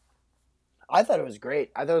 I thought it was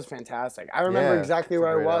great. I thought it was fantastic. I remember Yeah, exactly it's a where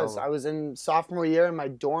I great was. album. I was in sophomore year in my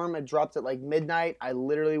dorm. It dropped at like midnight. I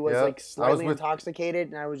literally was Yep. like slightly with- intoxicated,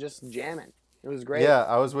 and I was just jamming. It was great. Yeah,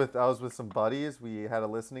 I was with some buddies. We had a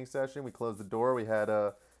listening session. We closed the door. We had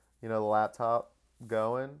the laptop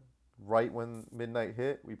going. Right when midnight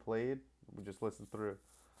hit, we played. We just listened through.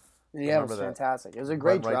 Yeah, it was remember that. fantastic. It was a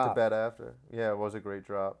great Went right drop. to bed after. Yeah, it was a great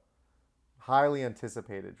drop. Highly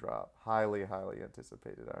anticipated drop. Highly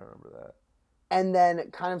anticipated. I remember that. And then,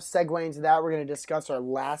 kind of segueing into that, we're going to discuss our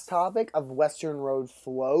last topic of Western Road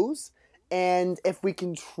flows, and if we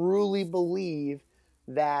can truly believe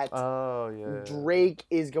that Oh yeah. Drake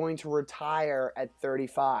is going to retire at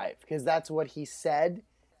 35, because that's what he said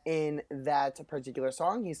in that particular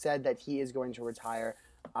song. He said that he is going to retire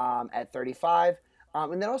at 35,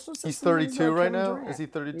 and then also said He's some things 32 about right Kevin now? Durant. Is he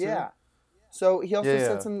 32? Yeah. So he also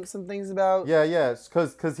Yeah. said some things about Yeah,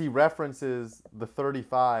 because he references the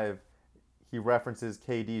 35. He references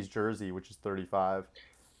KD's jersey, which is 35.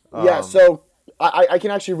 yeah. So I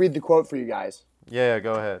can actually read the quote for you guys. Yeah,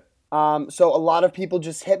 go ahead. So a lot of people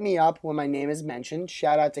just hit me up when my name is mentioned.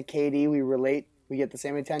 Shout out to KD. We relate. We get the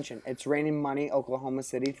same attention. It's raining money. Oklahoma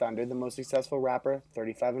City Thunder, the most successful rapper,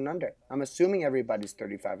 35 and under. I'm assuming everybody's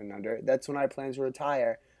 35 and under. That's when I plan to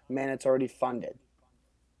retire. Man, it's already funded.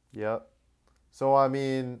 Yep. So, I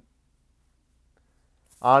mean,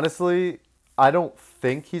 honestly, I don't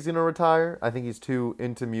think he's going to retire. I think he's too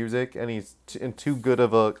into music and he's in too good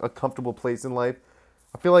of a comfortable place in life.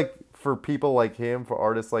 I feel like for people like him, for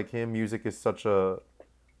artists like him, music is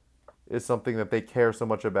is something that they care so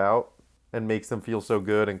much about and makes them feel so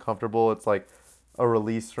good and comfortable. It's like a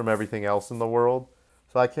release from everything else in the world.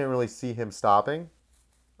 So I can't really see him stopping.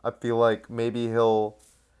 I feel like maybe he'll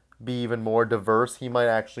be even more diverse. He might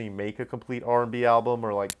actually make a complete R&B album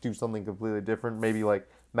or like do something completely different. Maybe like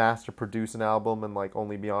master produce an album and like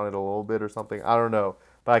only be on it a little bit or something. I don't know.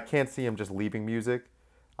 But I can't see him just leaving music.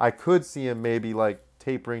 I could see him maybe like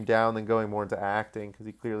tapering down and going more into acting because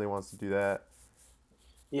he clearly wants to do that.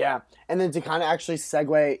 Yeah, and then to kind of actually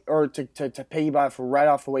segue or to piggyback right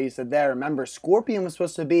off of what you said there. Remember, Scorpion was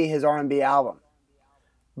supposed to be his R&B album,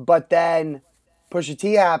 but then Pusha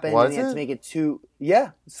T happened Was and he had it? to make it two.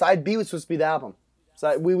 Yeah, side B was supposed to be the album.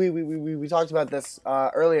 So we talked about this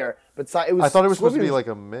earlier, but it was. I thought it was supposed to Scorpion be like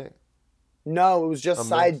a mix. No, it was just A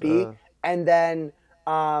side mix, B, and then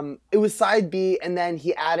it was side B, and then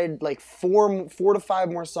he added like four to five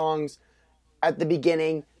more songs at the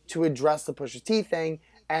beginning to address the Pusha T thing,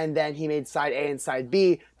 and then he made side A and side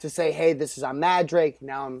B to say, hey, this is I'm Mad Drake,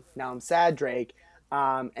 now I'm Sad Drake,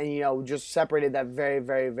 and just separated that very,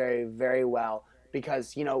 very, very, very well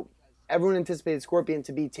because everyone anticipated Scorpion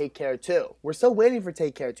to be Take Care 2. We're still waiting for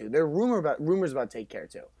Take Care 2. There are rumors about Take Care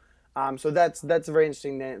 2. So that's a very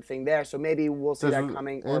interesting thing there. So maybe we'll see that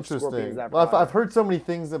coming, or if Scorpion's that Well, product. I've heard so many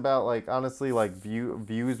things about like honestly like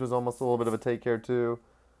Views was almost a little bit of a Take Care too.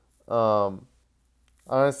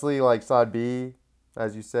 Honestly, like side B,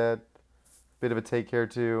 as you said, bit of a Take Care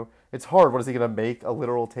too. It's hard. What is he gonna make a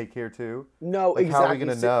literal Take Care too? No, Like, exactly. how are we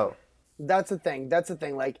gonna know? That's the thing.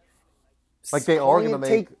 Like Like they are calling gonna it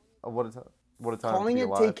make what a time. calling to be it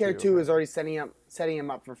alive Take Care too. 2 is already setting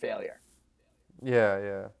him up for failure. Yeah.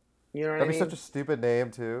 You know what That'd I be mean? such a stupid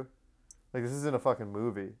name too. Like this isn't a fucking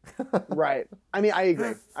movie. Right. I mean, I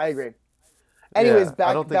agree. Anyways, Yeah,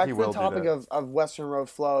 I don't think back he to the will do topic that. of Western Road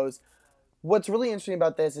flows. What's really interesting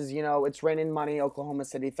about this is, it's raining money. Oklahoma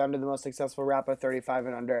City Thunder, the most successful rapper, 35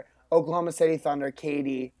 and under. Oklahoma City Thunder,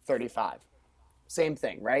 KD, 35. Same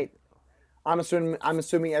thing, right? I'm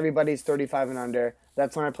assuming everybody's 35 and under.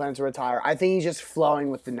 That's when I plan to retire. I think he's just flowing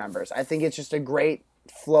with the numbers. I think it's just a great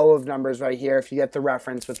flow of numbers right here. If you get the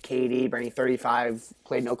reference with KD, Bernie 35,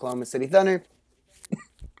 played in Oklahoma City Thunder.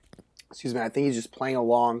 Excuse me. I think he's just playing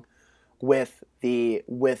along with the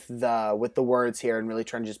words here and really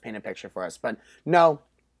trying to just paint a picture for us. But no,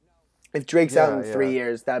 if Drake's out in 3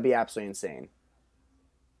 years, that'd be absolutely insane.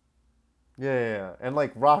 Yeah. And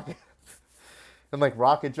like rocket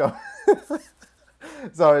jump.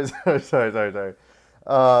 sorry.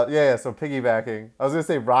 Yeah. So piggybacking, I was gonna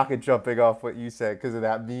say rocket jumping off what you said because of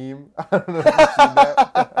that meme. I don't know if you've seen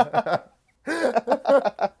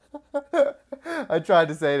that. I tried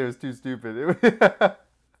to say it was too stupid.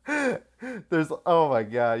 Oh my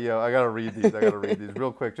god, I gotta read these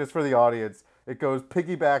real quick just for the audience. It goes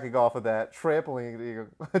piggybacking off of that, trampolining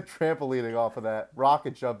off of that,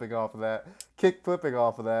 rocket jumping off of that, kick flipping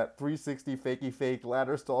off of that, 360 fakey fake,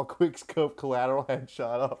 ladder stall, quick scope, collateral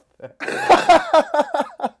headshot off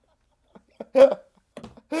that.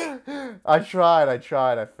 I tried,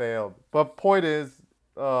 I failed. But point is,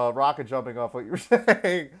 Rocket jumping off what you were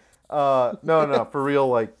saying. No, for real,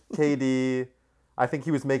 like KD, I think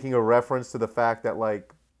he was making a reference to the fact that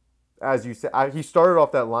like, as you said, he started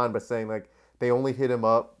off that line by saying like they only hit him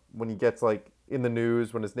up when he gets like in the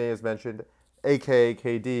news when his name is mentioned, aka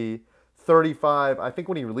KD. 35, I think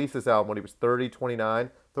when he released this album when he was 30,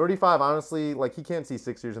 29. 35, honestly, like he can't see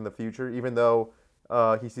 6 years in the future, even though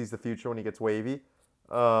he sees the future when he gets wavy.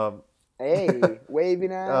 Um, Hey, wavy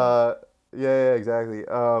now. uh, yeah, exactly.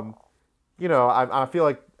 I feel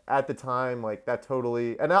like at the time, like that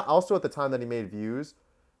totally, and also at the time that he made Views,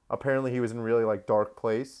 apparently he was in a really like dark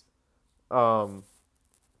place. Um,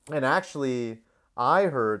 and actually, I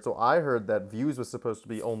heard that Views was supposed to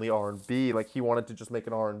be only R&B. Like he wanted to just make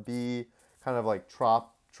an R&B kind of like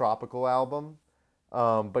tropical album.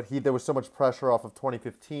 But there was so much pressure off of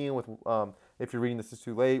 2015 with If You're Reading This Is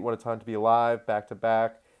Too Late, What a Time to Be Alive, back to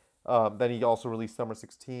back. Then he also released Summer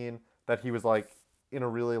 16 that he was like in a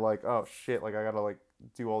really like, oh shit, like I gotta like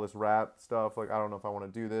do all this rap stuff. Like I don't know if I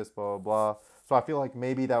want to do this, blah, blah, blah. So I feel like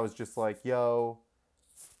maybe that was just like, yo,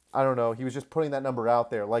 I don't know. He was just putting that number out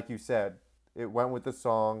there. Like you said, it went with the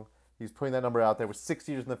song. He's putting that number out there. It was 6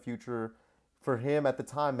 years in the future. For him at the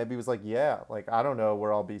time, maybe he was like, yeah, like I don't know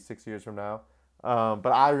where I'll be 6 years from now. But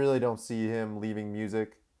I really don't see him leaving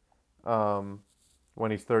music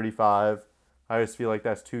when he's 35. I just feel like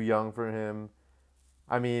that's too young for him.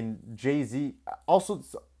 I mean, Jay-Z, also,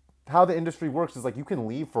 how the industry works is like you can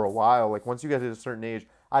leave for a while. Like once you get to a certain age,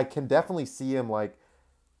 I can definitely see him like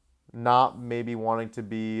not maybe wanting to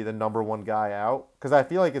be the number one guy out because I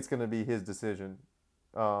feel like it's going to be his decision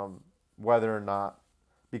whether or not,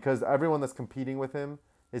 because everyone that's competing with him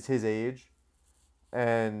is his age,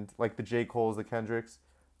 and like the J. Cole's, the Kendricks,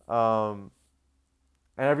 and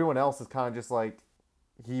everyone else is kind of just like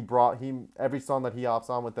every song that he hops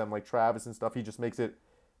on with them, like Travis and stuff, he just makes it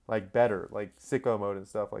like better, like Sicko Mode and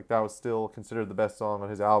stuff. Like that was still considered the best song on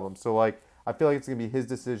his album. So like I feel like it's gonna be his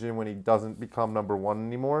decision when he doesn't become number one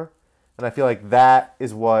anymore, and I feel like that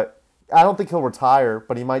is what I don't think he'll retire,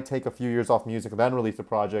 but he might take a few years off music and then release a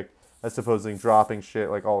project as supposing dropping shit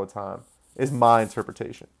like all the time. Is my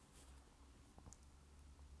interpretation.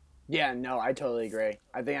 Yeah, no, I totally agree.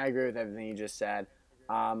 I think I agree with everything you just said.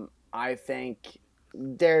 I think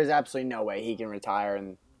there's absolutely no way he can retire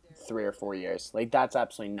in 3 or 4 years. Like that's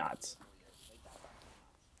absolutely nuts.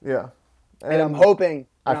 Yeah, And I'm hoping,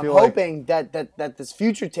 I and I'm feel like hoping that this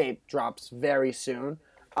future tape drops very soon.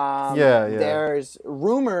 yeah. There's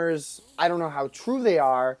rumors. I don't know how true they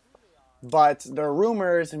are, but there are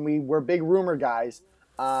rumors, and we're big rumor guys.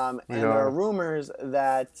 We And there are are. rumors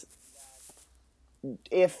that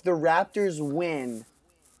if the Raptors win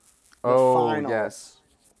the Oh finals, yes,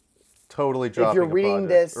 totally if you're dropping a reading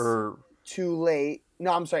project. this too late,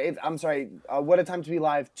 no, I'm sorry. I'm sorry. What a Time to Be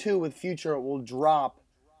Live 2 with Future will drop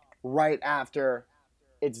right after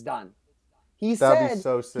it's done. He That'd be said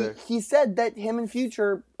so sick. he said that him and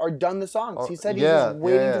Future are done the songs. He said he's just Yeah,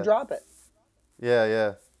 waiting to drop it.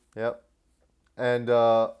 Yep. And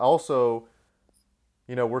also,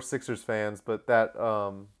 we're Sixers fans, but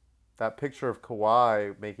that picture of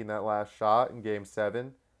Kawhi making that last shot in Game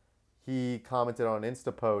 7, he commented on an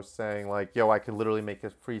Insta post saying like, "Yo, I could literally make a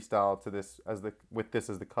freestyle to this with this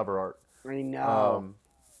as the cover art." I know.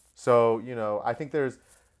 So I think there's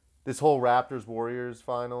this whole Raptors Warriors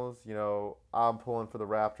finals. I'm pulling for the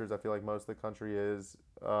Raptors. I feel like most of the country is,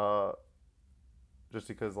 just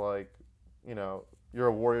because like, you're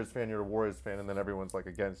a Warriors fan, and then everyone's like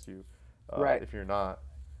against you, Right. if you're not.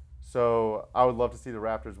 So I would love to see the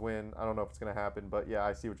Raptors win. I don't know if it's gonna happen, but yeah,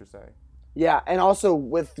 I see what you're saying. Yeah, and also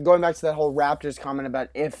with going back to that whole Raptors comment about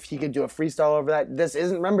if he could do a freestyle over that, this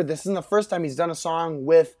isn't the first time he's done a song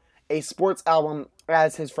with a sports album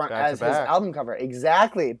as his Back to his back. album cover.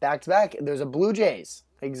 Exactly, back to back. There's a Blue Jays.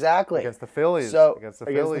 Exactly. Against the Phillies. So against the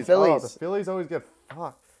against Phillies. the Phillies. Oh, the Phillies always get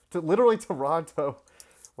fucked. Literally Toronto.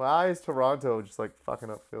 Why is Toronto just like fucking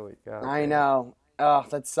up Philly? God I damn. know. Oh,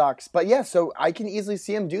 that sucks. But yeah, so I can easily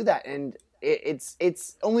see him do that, and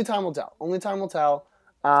it's only time will tell. Only time will tell.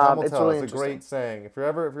 Time will It's tell. really It's a interesting. great saying. If you're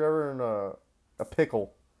ever in a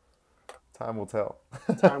pickle, time will tell.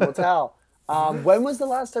 Time will tell. When was the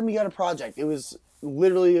last time you got a project? It was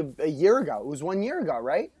literally a year ago. It was 1 year ago,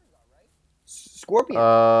 right?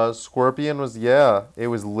 Scorpion. Scorpion it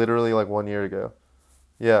was literally like 1 year ago.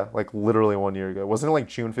 Yeah, like literally 1 year ago. Wasn't it like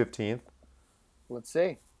June 15th? Let's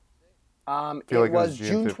see. feel It like it was was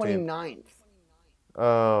June June 15th. 29th.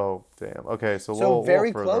 Oh, damn. Okay, so So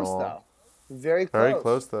very further close, along. though. Very close. Very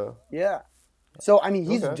close, though. Yeah. So, I mean,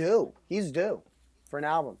 he's Okay. due. He's due for an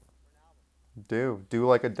album. Do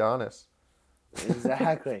like Adonis.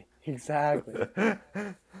 Exactly. Exactly.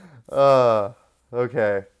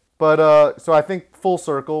 Okay. But so I think full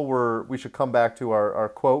circle, we should come back to our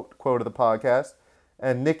quote of the podcast.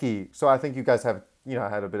 And Nikki, so I think you guys have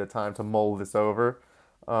had a bit of time to mull this over.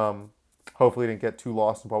 Hopefully, didn't get too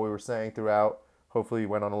lost in what we were saying throughout. Hopefully, you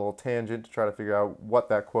went on a little tangent to try to figure out what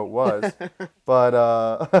that quote was.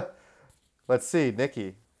 But let's see,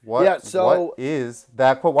 Nikki, what is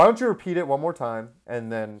that quote? Why don't you repeat it one more time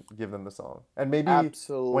and then give them the song? And maybe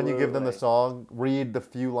when you give them the song, read the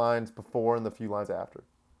few lines before and the few lines after.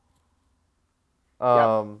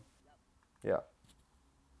 Yeah.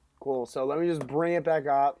 Cool. So let me just bring it back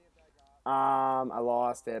up. I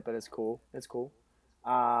lost it, but it's cool. It's cool.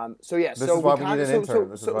 So yeah. This is why we need an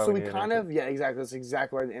intern. So we kind of exactly. That's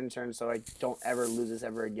exactly why the intern. So I don't ever lose this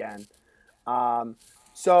ever again.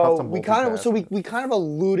 So we kind of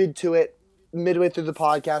alluded to it midway through the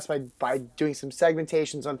podcast by doing some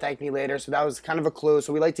segmentations on Thank Me Later. So that was kind of a clue.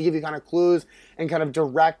 So we like to give you kind of clues and kind of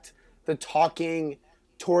direct the talking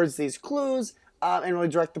towards these clues and really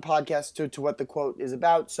direct the podcast to what the quote is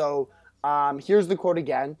about. So here's the quote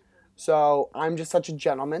again. So I'm just such a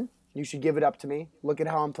gentleman. You should give it up to me. Look at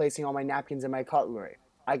how I'm placing all my napkins and my cutlery.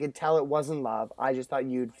 I could tell it wasn't love. I just thought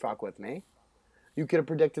you'd fuck with me. You could have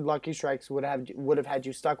predicted Lucky Strikes would have had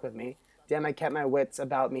you stuck with me. Damn, I kept my wits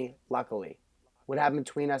about me, luckily. What happened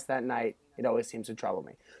between us that night, it always seems to trouble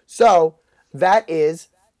me. So, that is,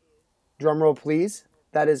 drumroll please,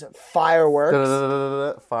 that is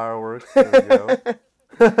Fireworks. Fireworks, there we go.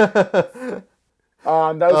 That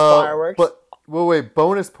was Fireworks. But, wait,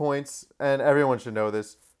 bonus points, and everyone should know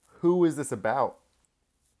this. Who is this about?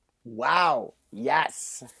 Wow.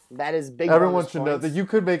 Yes, that is big. Everyone should know that you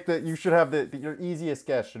could make that. You should have your easiest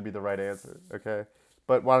guess should be the right answer. Okay,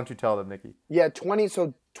 but why don't you tell them, Nikki? Yeah,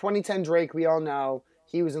 2010 Drake. We all know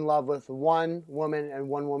he was in love with one woman and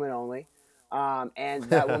one woman only, and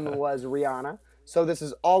that woman was Rihanna. So this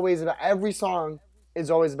is always about every song is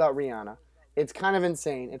always about Rihanna. It's kind of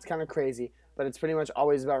insane. It's kind of crazy, but it's pretty much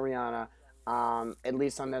always about Rihanna. At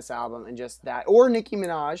least on this album, and just that, or Nicki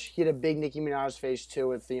Minaj. He had a big Nicki Minaj phase too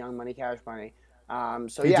with the Young Money Cash Money.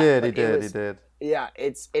 So he yeah, did. Yeah,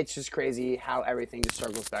 it's just crazy how everything just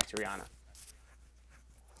circles back to Rihanna.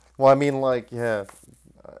 Well, I mean, like, yeah,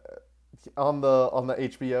 on the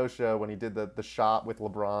HBO show when he did the shot with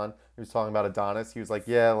LeBron, he was talking about Adonis. He was like,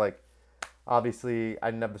 yeah, like, obviously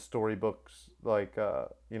I didn't have the storybooks, like,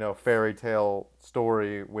 fairy tale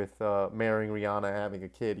story with marrying Rihanna and having a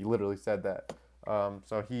kid. He literally said that.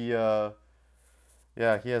 So he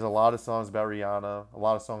has a lot of songs about Rihanna, a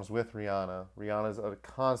lot of songs with Rihanna. Rihanna's a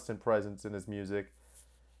constant presence in his music.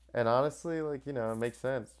 And honestly, like, it makes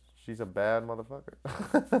sense. She's a bad motherfucker.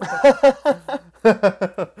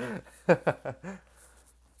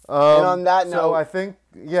 And on that note... So I think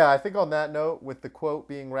on that note, with the quote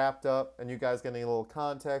being wrapped up and you guys getting a little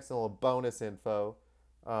context and a little bonus info,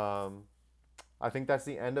 I think that's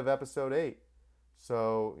the end of episode 8.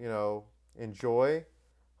 So, enjoy.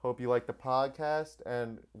 Hope you like the podcast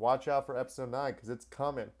and watch out for episode 9 because it's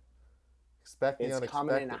coming. Expect the unexpected. It's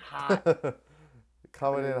coming in hot.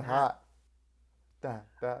 Coming in hot. Da.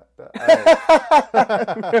 We're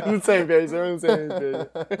on the same page.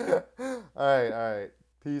 All right.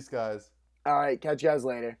 Peace, guys. All right, catch you guys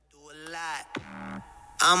later.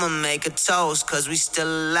 I'ma make a toast cause we still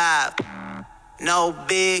alive. No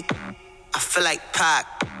big, I feel like Pac.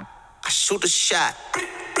 I shoot a shot.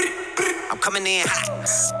 I'm coming in hot.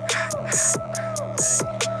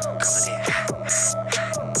 Coming in